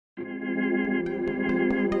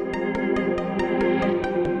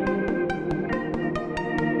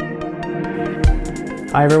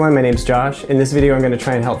Hi everyone, my name's Josh. In this video I'm going to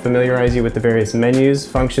try and help familiarize you with the various menus,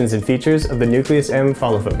 functions, and features of the Nucleus-M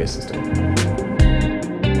follow focus system.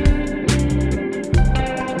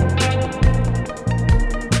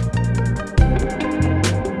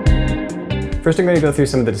 First I'm going to go through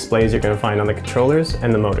some of the displays you're going to find on the controllers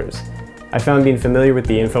and the motors. I found being familiar with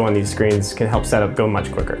the info on these screens can help setup go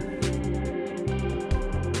much quicker.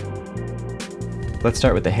 Let's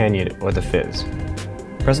start with the hand unit, or the fizz.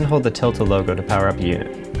 Press and hold the Tilta logo to power up a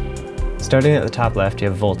unit. Starting at the top left, you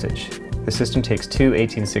have voltage. The system takes two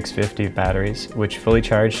 18650 batteries, which fully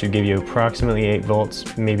charged should give you approximately 8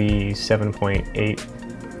 volts, maybe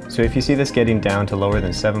 7.8. So if you see this getting down to lower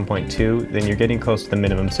than 7.2, then you're getting close to the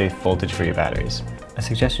minimum safe voltage for your batteries. A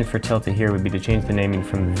suggestion for Tilta here would be to change the naming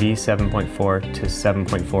from V7.4 to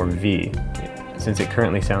 7.4V, since it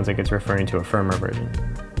currently sounds like it's referring to a firmware version.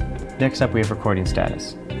 Next up we have recording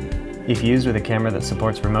status. If used with a camera that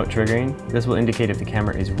supports remote triggering, this will indicate if the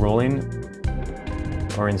camera is rolling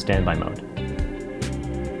or in standby mode.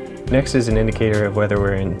 Next is an indicator of whether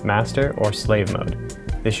we're in master or slave mode.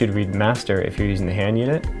 This should read master if you're using the hand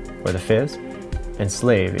unit, or the fizz, and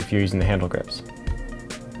slave if you're using the handle grips.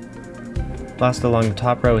 Last along the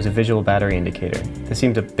top row is a visual battery indicator. This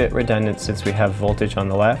seems a bit redundant since we have voltage on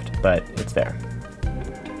the left, but it's there.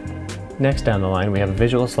 Next down the line we have a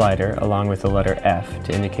visual slider along with the letter F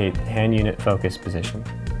to indicate hand unit focus position.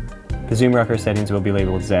 The zoom rocker settings will be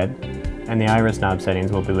labeled Z, and the iris knob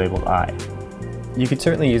settings will be labeled I. You could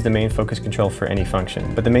certainly use the main focus control for any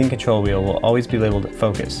function, but the main control wheel will always be labeled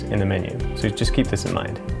focus in the menu, so just keep this in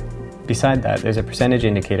mind. Beside that, there's a percentage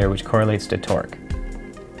indicator which correlates to torque.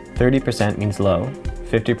 30% means low,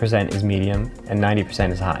 50% is medium, and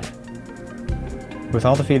 90% is high. With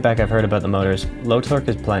all the feedback I've heard about the motors, low torque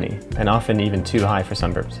is plenty, and often even too high for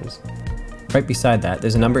some purposes. Right beside that,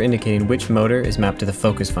 there's a number indicating which motor is mapped to the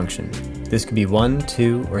focus function. This could be 1,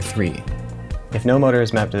 2, or 3. If no motor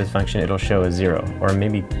is mapped to this function, it'll show a 0, or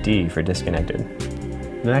maybe D for disconnected.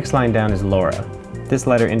 The next line down is LoRa. This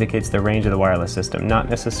letter indicates the range of the wireless system, not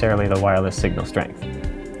necessarily the wireless signal strength.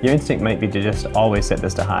 Your instinct might be to just always set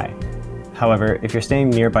this to high. However, if you're staying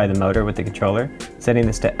nearby the motor with the controller, setting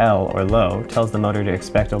this to L or low tells the motor to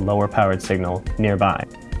expect a lower powered signal nearby.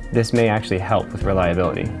 This may actually help with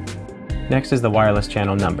reliability. Next is the wireless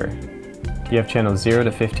channel number. You have channels 0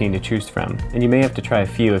 to 15 to choose from, and you may have to try a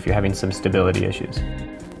few if you're having some stability issues.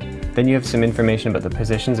 Then you have some information about the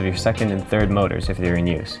positions of your second and third motors if they're in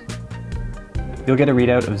use. You'll get a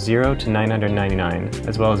readout of 0 to 999,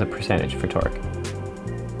 as well as a percentage for torque.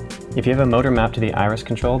 If you have a motor mapped to the iris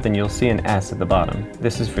control, then you'll see an S at the bottom.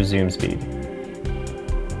 This is for zoom speed.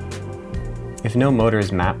 If no motor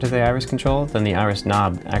is mapped to the iris control, then the iris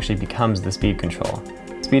knob actually becomes the speed control.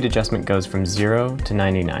 Speed adjustment goes from 0 to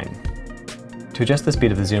 99. To adjust the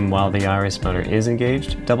speed of the zoom while the iris motor is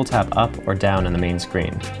engaged, double tap up or down on the main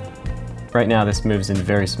screen. Right now this moves in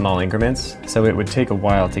very small increments, so it would take a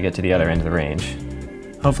while to get to the other end of the range.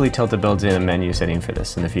 Hopefully Tilta builds in a menu setting for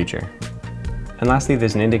this in the future. And lastly,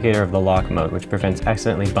 there's an indicator of the lock mode, which prevents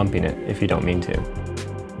accidentally bumping it if you don't mean to.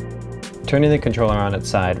 Turning the controller on its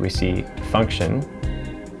side, we see Function,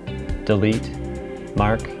 Delete,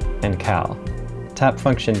 Mark, and Cal. Tap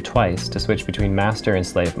Function twice to switch between Master and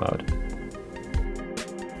Slave mode.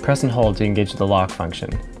 Press and hold to engage the lock function.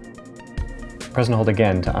 Press and hold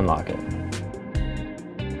again to unlock it.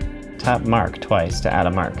 Tap Mark twice to add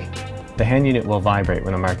a mark. The hand unit will vibrate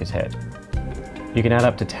when a mark is hit. You can add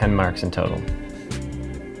up to 10 marks in total.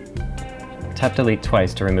 Tap Delete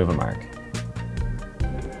twice to remove a mark.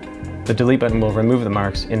 The Delete button will remove the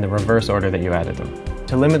marks in the reverse order that you added them.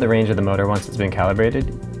 To limit the range of the motor once it's been calibrated,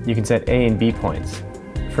 you can set A and B points.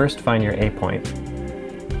 First find your A point,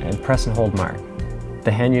 and press and hold Mark.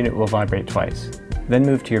 The hand unit will vibrate twice. Then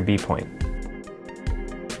move to your B point.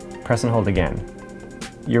 Press and hold again.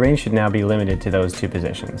 Your range should now be limited to those two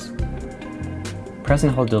positions. Press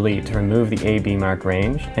and hold Delete to remove the A-B mark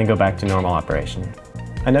range and go back to normal operation.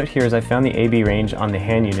 A note here is I found the A-B range on the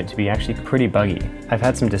hand unit to be actually pretty buggy. I've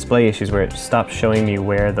had some display issues where it stops showing me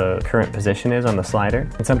where the current position is on the slider,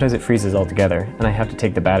 and sometimes it freezes altogether, and I have to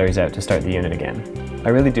take the batteries out to start the unit again. I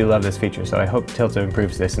really do love this feature, so I hope Tilta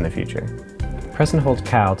improves this in the future. Press and hold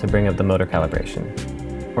Cal to bring up the motor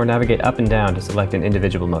calibration, or navigate up and down to select an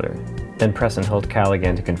individual motor, then press and hold Cal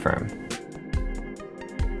again to confirm.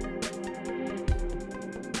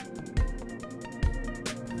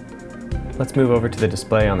 Let's move over to the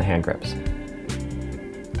display on the hand grips.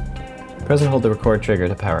 Press and hold the record trigger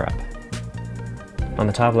to power up. On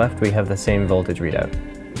the top left we have the same voltage readout.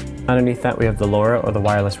 Underneath that we have the LoRa or the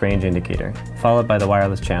wireless range indicator, followed by the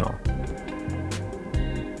wireless channel.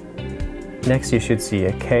 Next you should see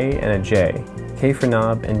a K and a J. K for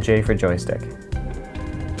knob, and J for joystick.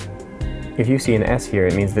 If you see an S here,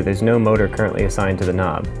 it means that there's no motor currently assigned to the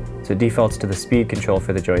knob, so it defaults to the speed control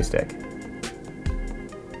for the joystick.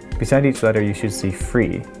 Beside each letter you should see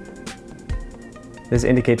free. This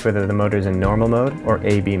indicates whether the motor is in normal mode or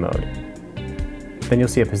AB mode. Then you'll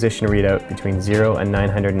see a position readout between 0 and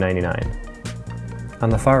 999. On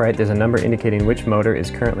the far right, there's a number indicating which motor is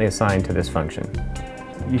currently assigned to this function.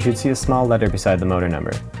 You should see a small letter beside the motor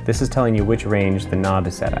number. This is telling you which range the knob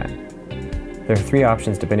is set at. There are 3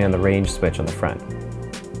 options depending on the range switch on the front.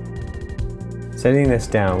 Setting this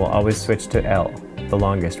down will always switch to L, the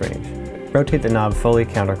longest range. Rotate the knob fully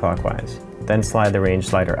counterclockwise, then slide the range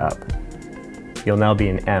slider up. You'll now be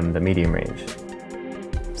in M, the medium range.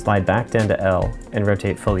 Slide back down to L and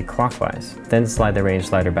rotate fully clockwise, then slide the range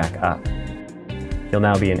slider back up. You'll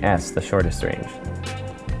now be in S, the shortest range.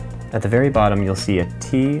 At the very bottom you'll see a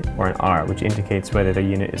T or an R, which indicates whether the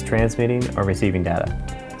unit is transmitting or receiving data.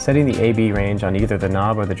 Setting the AB range on either the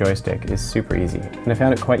knob or the joystick is super easy, and I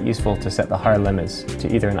found it quite useful to set the hard limits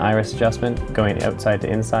to either an iris adjustment going outside to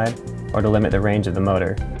inside, or to limit the range of the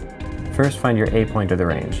motor. First, find your A point of the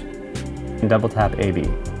range, and double tap AB.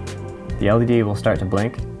 The LED will start to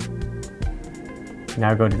blink.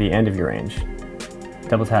 Now go to the end of your range.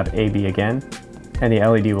 Double tap AB again, and the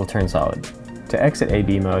LED will turn solid. To exit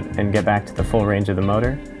AB mode and get back to the full range of the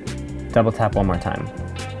motor, double tap one more time,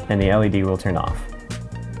 and the LED will turn off.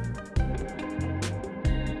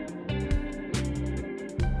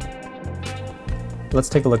 Let's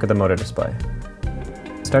take a look at the motor display.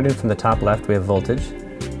 Starting from the top left, we have voltage.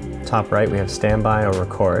 Top right, we have standby or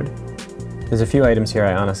record. There's a few items here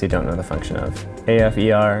I honestly don't know the function of. AF,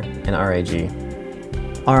 ER, and RAG.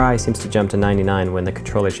 RI seems to jump to 99 when the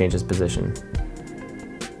controller changes position.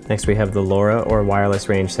 Next we have the LoRa or wireless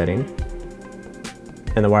range setting,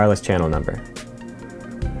 and the wireless channel number.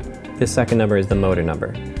 This second number is the motor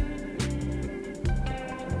number.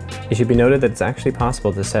 It should be noted that it's actually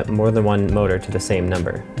possible to set more than one motor to the same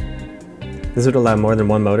number. This would allow more than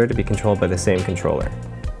one motor to be controlled by the same controller.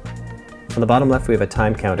 On the bottom left we have a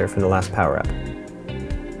time counter from the last power up.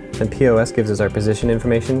 Then POS gives us our position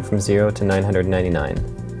information from 0 to 999.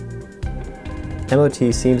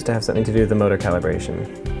 MOT seems to have something to do with the motor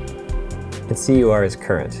calibration. And CUR is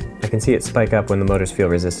current. I can see it spike up when the motors feel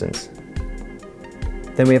resistance.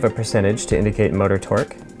 Then we have a percentage to indicate motor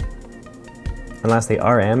torque. And lastly,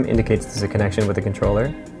 RM indicates there's a connection with the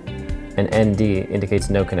controller, and ND indicates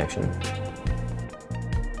no connection.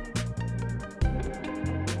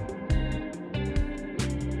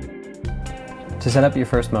 To set up your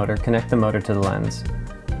first motor, connect the motor to the lens,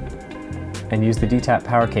 and use the D-tap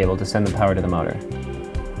power cable to send the power to the motor.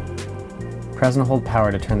 Press and hold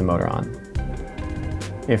power to turn the motor on.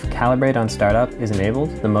 If Calibrate on startup is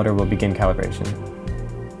enabled, the motor will begin calibration.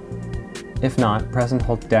 If not, press and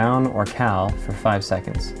hold down or Cal for 5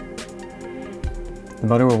 seconds. The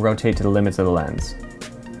motor will rotate to the limits of the lens.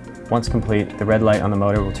 Once complete, the red light on the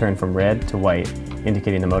motor will turn from red to white,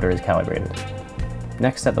 indicating the motor is calibrated.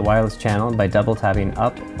 Next, set the wireless channel by double tapping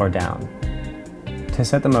up or down. To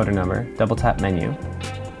set the motor number, double tap Menu,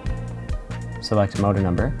 select Motor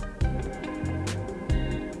Number,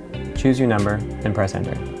 choose your number, and press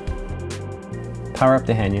Enter. Power up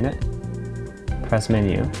the hand unit, press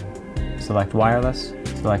Menu, select Wireless,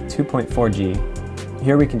 select 2.4G.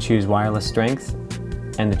 Here we can choose wireless strength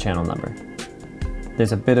and the channel number.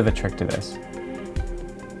 There's a bit of a trick to this.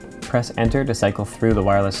 Press Enter to cycle through the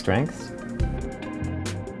wireless strengths.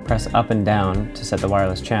 Press up and down to set the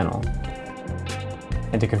wireless channel.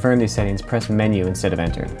 And to confirm these settings, press Menu instead of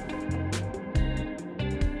Enter.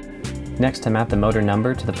 Next, to map the motor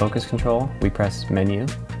number to the focus control, we press Menu,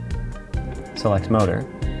 select Motor,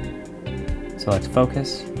 select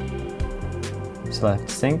Focus, select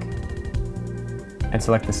Sync, and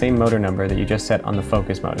select the same motor number that you just set on the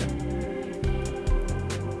focus motor.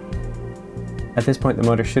 At this point, the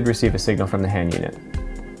motor should receive a signal from the hand unit.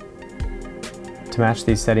 To match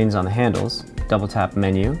these settings on the handles, double tap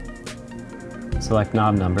Menu, select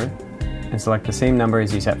Knob Number, and select the same number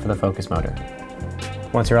as you set for the focus motor.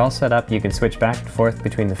 Once you're all set up, you can switch back and forth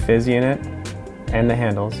between the fizz unit and the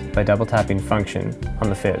handles by double tapping Function on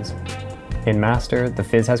the fizz. In Master, the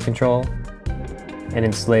fizz has control, and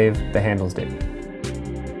in Slave, the handles do.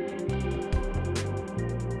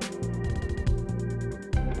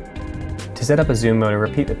 To set up a zoom motor,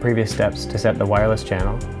 repeat the previous steps to set the wireless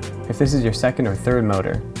channel. If this is your second or third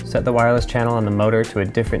motor, set the wireless channel on the motor to a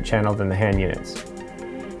different channel than the hand units.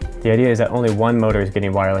 The idea is that only one motor is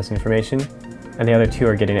getting wireless information, and the other two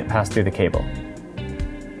are getting it passed through the cable.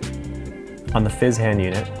 On the fizz hand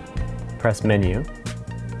unit, press Menu,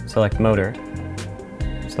 select Motor,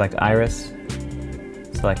 select Iris,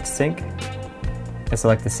 select Sync, and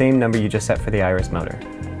select the same number you just set for the iris motor.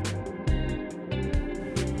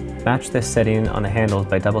 Match this setting on the handles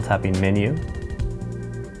by double-tapping Menu,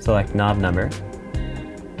 select Knob Number,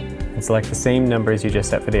 and select the same numbers you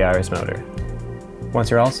just set for the iris motor. Once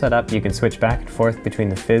you're all set up, you can switch back and forth between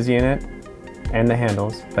the fizz unit and the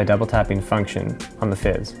handles by double-tapping Function on the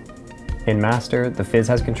fizz. In Master, the fizz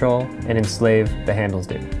has control, and in Slave, the handles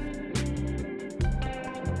do.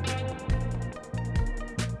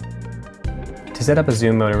 To set up a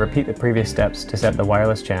zoom motor, repeat the previous steps to set the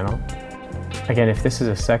wireless channel. Again, if this is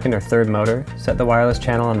a second or third motor, set the wireless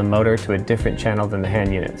channel on the motor to a different channel than the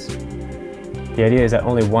hand units. The idea is that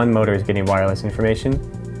only one motor is getting wireless information,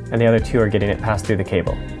 and the other two are getting it passed through the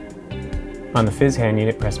cable. On the fizz hand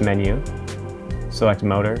unit, press Menu, select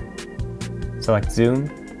Motor, select Zoom,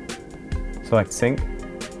 select Sync,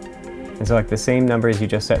 and select the same numbers you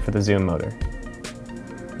just set for the zoom motor.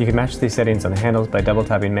 You can match these settings on the handles by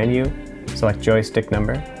double-tapping Menu, select Joystick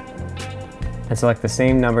Number, and select the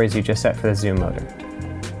same numbers you just set for the zoom motor.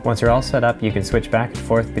 Once you're all set up, you can switch back and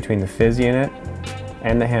forth between the fizz unit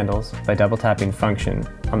and the handles by double-tapping Function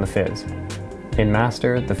on the fizz. In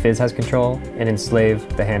Master, the fizz has control, and in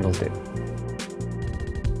Slave, the handles do.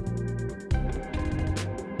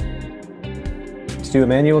 To do a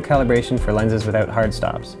manual calibration for lenses without hard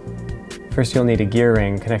stops, first you'll need a gear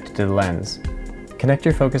ring connected to the lens. Connect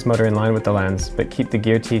your focus motor in line with the lens, but keep the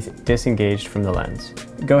gear teeth disengaged from the lens.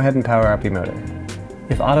 Go ahead and power up your motor.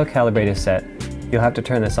 If Auto Calibrate is set, you'll have to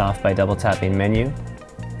turn this off by double-tapping Menu,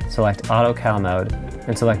 select Auto Cal Mode,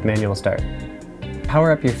 and select Manual Start.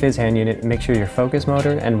 Power up your fizz hand unit and make sure your focus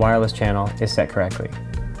motor and wireless channel is set correctly.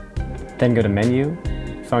 Then go to Menu,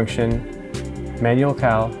 Function, Manual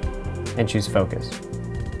Cal, and choose Focus.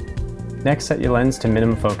 Next, set your lens to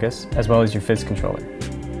minimum focus, as well as your fizz controller.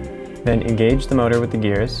 Then engage the motor with the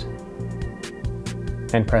gears,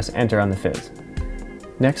 and press Enter on the fizz.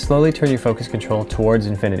 Next, slowly turn your focus control towards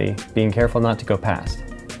infinity, being careful not to go past.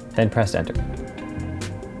 Then press Enter.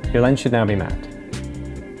 Your lens should now be mapped.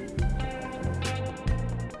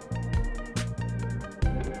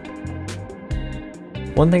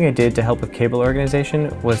 One thing I did to help with cable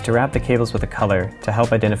organization was to wrap the cables with a color to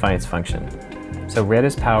help identify its function. So red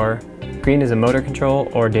is power, green is a motor control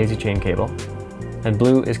or daisy chain cable, and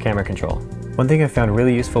blue is camera control. One thing I found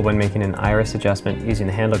really useful when making an iris adjustment using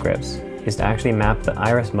the handle grips is to actually map the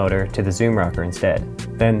iris motor to the zoom rocker instead,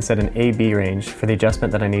 then set an A-B range for the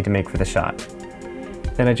adjustment that I need to make for the shot.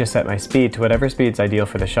 Then I just set my speed to whatever speed is ideal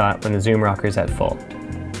for the shot when the zoom rocker is at full.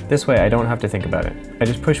 This way I don't have to think about it. I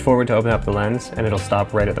just push forward to open up the lens and it'll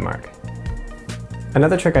stop right at the mark.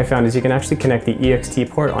 Another trick I found is you can actually connect the EXT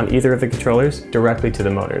port on either of the controllers directly to the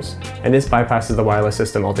motors, and this bypasses the wireless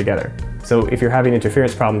system altogether. So if you're having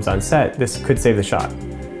interference problems on set, this could save the shot.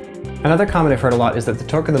 Another comment I've heard a lot is that the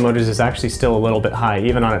torque of the motors is actually still a little bit high,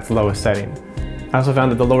 even on its lowest setting. I also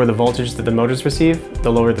found that the lower the voltage that the motors receive,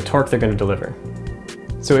 the lower the torque they're going to deliver.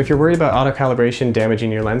 So if you're worried about auto calibration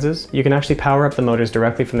damaging your lenses, you can actually power up the motors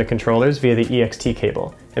directly from the controllers via the EXT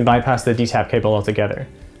cable and bypass the DTAP cable altogether.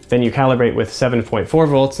 Then you calibrate with 7.4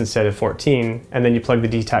 volts instead of 14, and then you plug the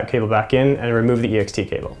DTAP cable back in and remove the EXT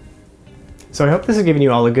cable. So I hope this has given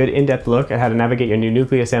you all a good in-depth look at how to navigate your new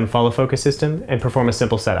Nucleus-M follow focus system and perform a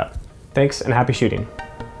simple setup. Thanks and happy shooting.